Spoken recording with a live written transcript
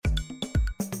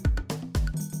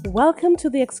Welcome to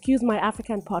the Excuse My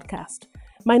African podcast.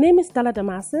 My name is Stella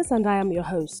Damasis and I am your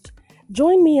host.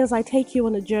 Join me as I take you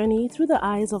on a journey through the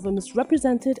eyes of a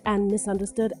misrepresented and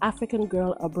misunderstood African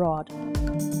girl abroad.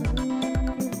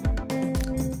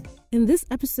 In this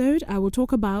episode, I will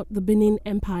talk about the Benin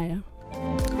Empire.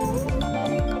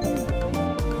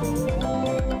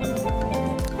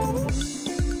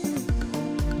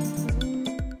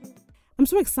 I'm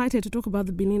so excited to talk about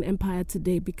the Benin Empire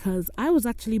today because I was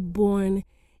actually born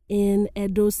in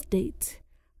Edo State,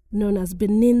 known as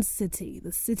Benin City,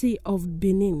 the city of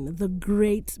Benin, the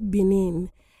Great Benin.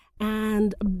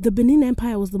 And the Benin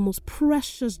Empire was the most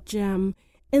precious gem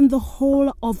in the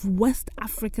whole of West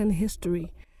African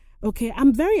history. Okay,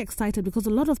 I'm very excited because a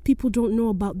lot of people don't know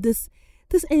about this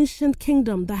ancient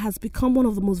kingdom that has become one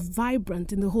of the most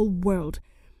vibrant in the whole world.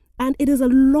 And it is the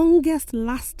longest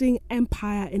lasting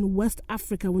empire in West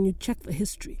Africa when you check the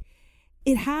history.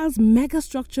 It has mega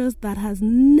structures that has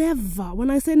never,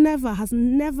 when I say never, has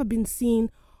never been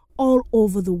seen all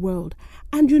over the world.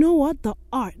 And you know what? The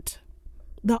art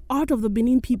of the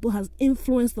Benin people has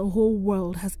influenced the whole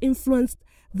world, has influenced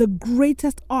the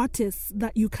greatest artists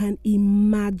that you can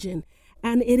imagine.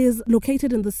 And it is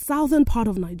located in the southern part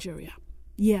of Nigeria.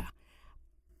 Yeah.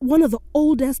 One of the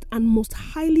oldest and most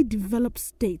highly developed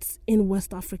states in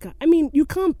West Africa. I mean, you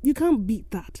can't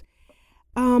beat that.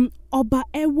 Oba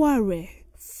Eware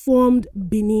formed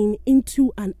Benin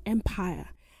into an empire,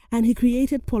 and he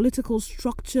created political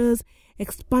structures,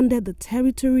 expanded the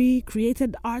territory,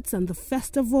 created arts and the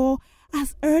festival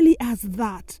as early as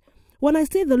that. When I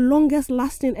say the longest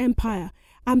lasting empire,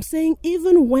 I'm saying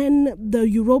even when the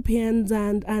Europeans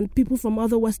and people from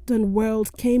other Western worlds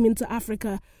came into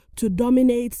Africa to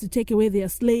dominate, to take away their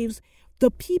slaves,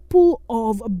 the people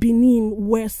of Benin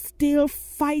were still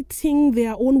fighting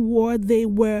their own war. They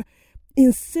were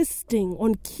insisting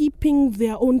on keeping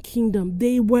their own kingdom.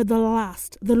 They were the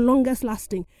longest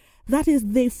lasting. That is,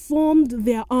 they formed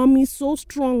their army so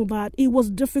strong that it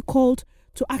was difficult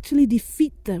to actually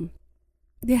defeat them.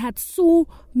 They had so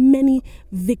many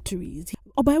victories.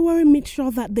 Oba Eware made sure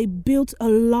that they built a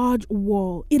large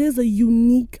wall. It is a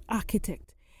unique architect.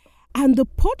 And the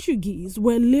Portuguese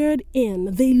were lured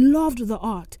in. They loved the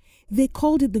art. They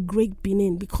called it the Great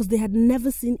Benin because they had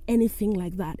never seen anything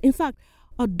like that. In fact,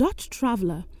 a Dutch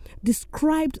traveler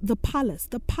described the palace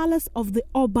of the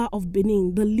Oba of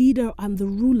Benin, the leader and the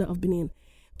ruler of Benin,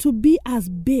 to be as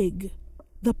big.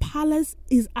 The palace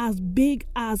is as big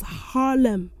as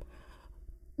Harlem.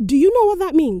 Do you know what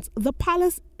that means? The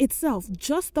palace itself,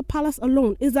 just the palace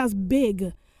alone, is as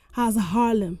big as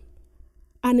Harlem.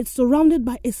 And it's surrounded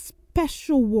by a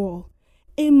special wall,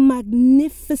 a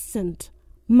magnificent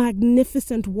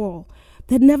wall.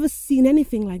 They'd never seen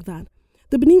anything like that.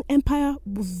 The Benin Empire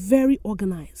was very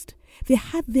organized. They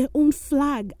had their own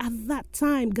flag at that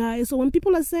time, guys. So when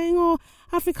people are saying, oh,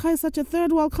 Africa is such a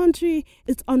third world country,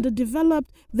 it's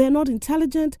underdeveloped, they're not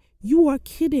intelligent, you are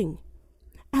kidding.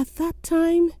 At that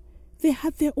time, they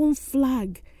had their own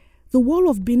flag. The Wall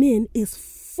of Benin is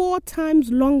 4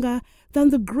 times longer than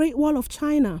the Great Wall of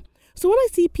China. So when I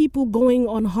see people going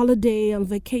on holiday and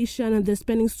vacation and they're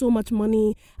spending so much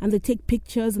money and they take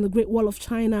pictures in the Great Wall of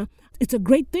China, it's a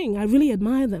great thing. I really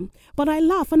admire them. But I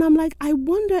laugh and I'm like, I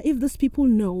wonder if these people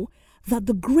know that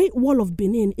the Great Wall of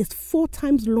Benin is 4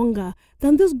 times longer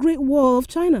than this Great Wall of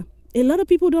China. A lot of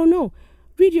people don't know.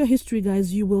 Read your history,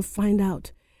 guys. You will find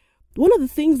out. One of the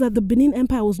things that the Benin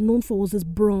Empire was known for was this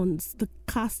bronze, the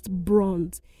cast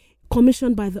bronze,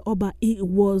 commissioned by the Oba. It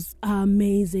was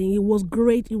amazing. It was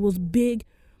great. It was big.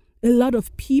 A lot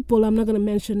of people, I'm not going to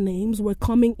mention names, were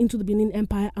coming into the Benin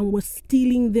Empire and were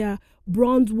stealing their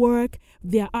bronze work,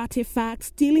 their artifacts,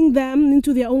 stealing them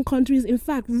into their own countries. In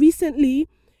fact, recently,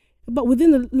 but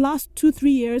within the last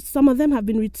 2-3 years, some of them have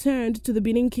been returned to the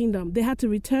Benin Kingdom. They had to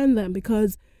return them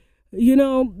because, you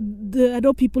know, the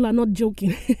Edo people are not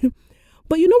joking.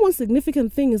 But you know, one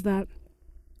significant thing is that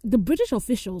the British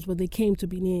officials, when they came to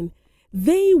Benin,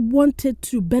 they wanted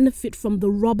to benefit from the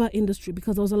rubber industry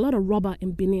because there was a lot of rubber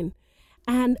in Benin.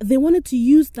 And they wanted to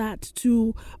use that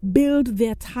to build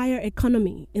their tire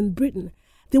economy in Britain.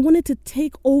 They wanted to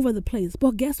take over the place.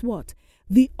 But guess what?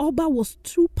 The Oba was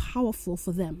too powerful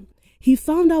for them. He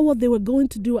found out what they were going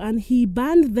to do and he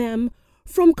banned them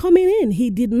from coming in. He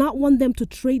did not want them to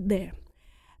trade there.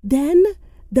 Then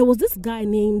there was this guy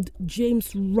named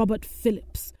James Robert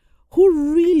Phillips,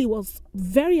 who really was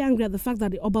very angry at the fact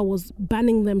that the Oba was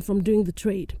banning them from doing the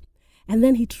trade. And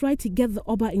then he tried to get the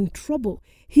Oba in trouble.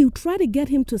 He tried to get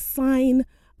him to sign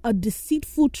a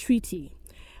deceitful treaty,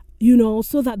 you know,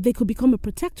 so that they could become a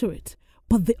protectorate.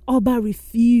 But the Oba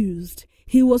refused.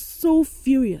 He was so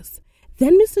furious.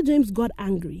 Then Mr. James got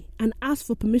angry and asked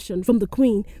for permission from the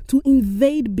Queen to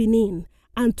invade Benin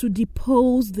and to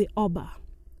depose the Oba.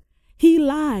 He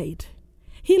lied.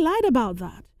 He lied about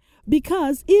that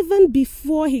because even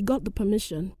before he got the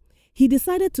permission, he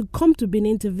decided to come to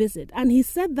Benin to visit, and he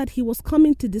said that he was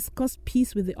coming to discuss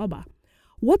peace with the Oba.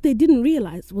 What they didn't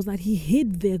realize was that he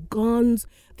hid their guns,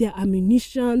 their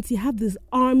ammunition. He had this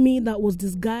army that was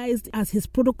disguised as his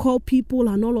protocol people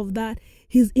and all of that.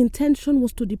 His intention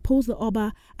was to depose the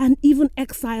Oba and even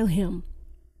exile him.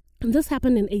 And this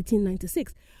happened in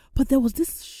 1896. But there was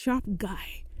this sharp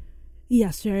guy,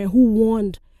 Iyasere, who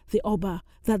warned the Oba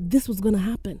that this was going to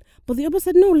happen. But the Oba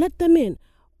said, no, let them in.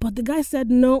 But the guy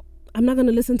said, no, I'm not going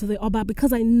to listen to the Oba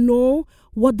because I know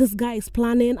what this guy is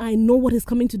planning. I know what he's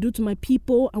coming to do to my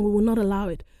people, and we will not allow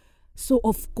it. So,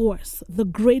 of course, the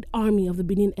great army of the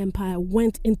Benin Empire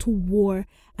went into war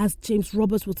as James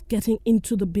Roberts was getting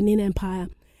into the Benin Empire.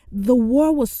 The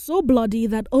war was so bloody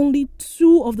that only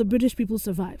 2 of the British people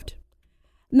survived.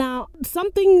 Now,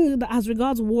 something that as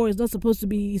regards war is not supposed to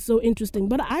be so interesting,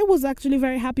 but I was actually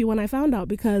very happy when I found out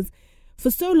because for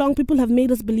so long, people have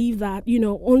made us believe that,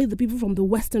 only the people from the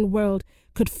Western world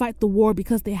could fight the war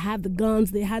because they had the guns,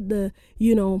 they had the,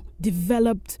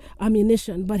 developed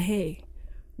ammunition. But hey,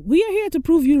 we are here to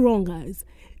prove you wrong, guys.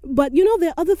 But, there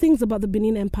are other things about the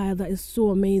Benin Empire that is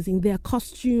so amazing. Their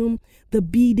costume, the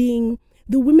beading,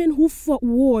 the women who fought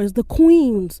wars, the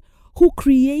queens who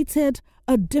created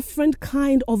a different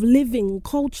kind of living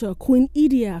culture, Queen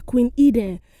Idia, Queen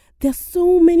Ide. There's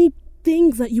so many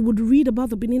things that you would read about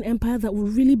the Benin Empire that will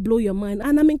really blow your mind.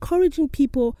 And I'm encouraging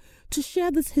people to share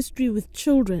this history with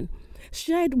children.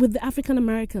 Share it with the African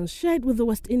Americans. Share it with the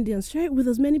West Indians. Share it with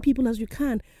as many people as you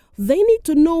can. They need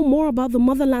to know more about the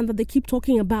motherland that they keep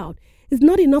talking about. It's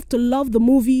not enough to love the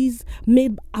movies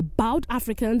made about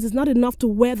Africans. It's not enough to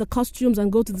wear the costumes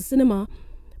and go to the cinema.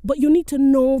 But you need to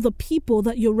know the people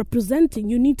that you're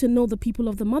representing. You need to know the people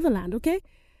of the motherland, okay?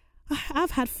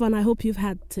 I've had fun. I hope you've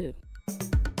had too.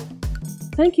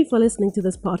 Thank you for listening to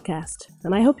this podcast,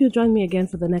 and I hope you'll join me again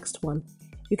for the next one.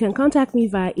 You can contact me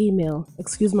via email,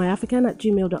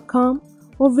 excusemyafrican@gmail.com,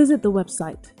 or visit the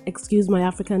website,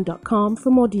 excusemyafrican.com,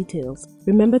 for more details.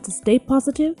 Remember to stay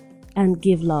positive and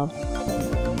give love.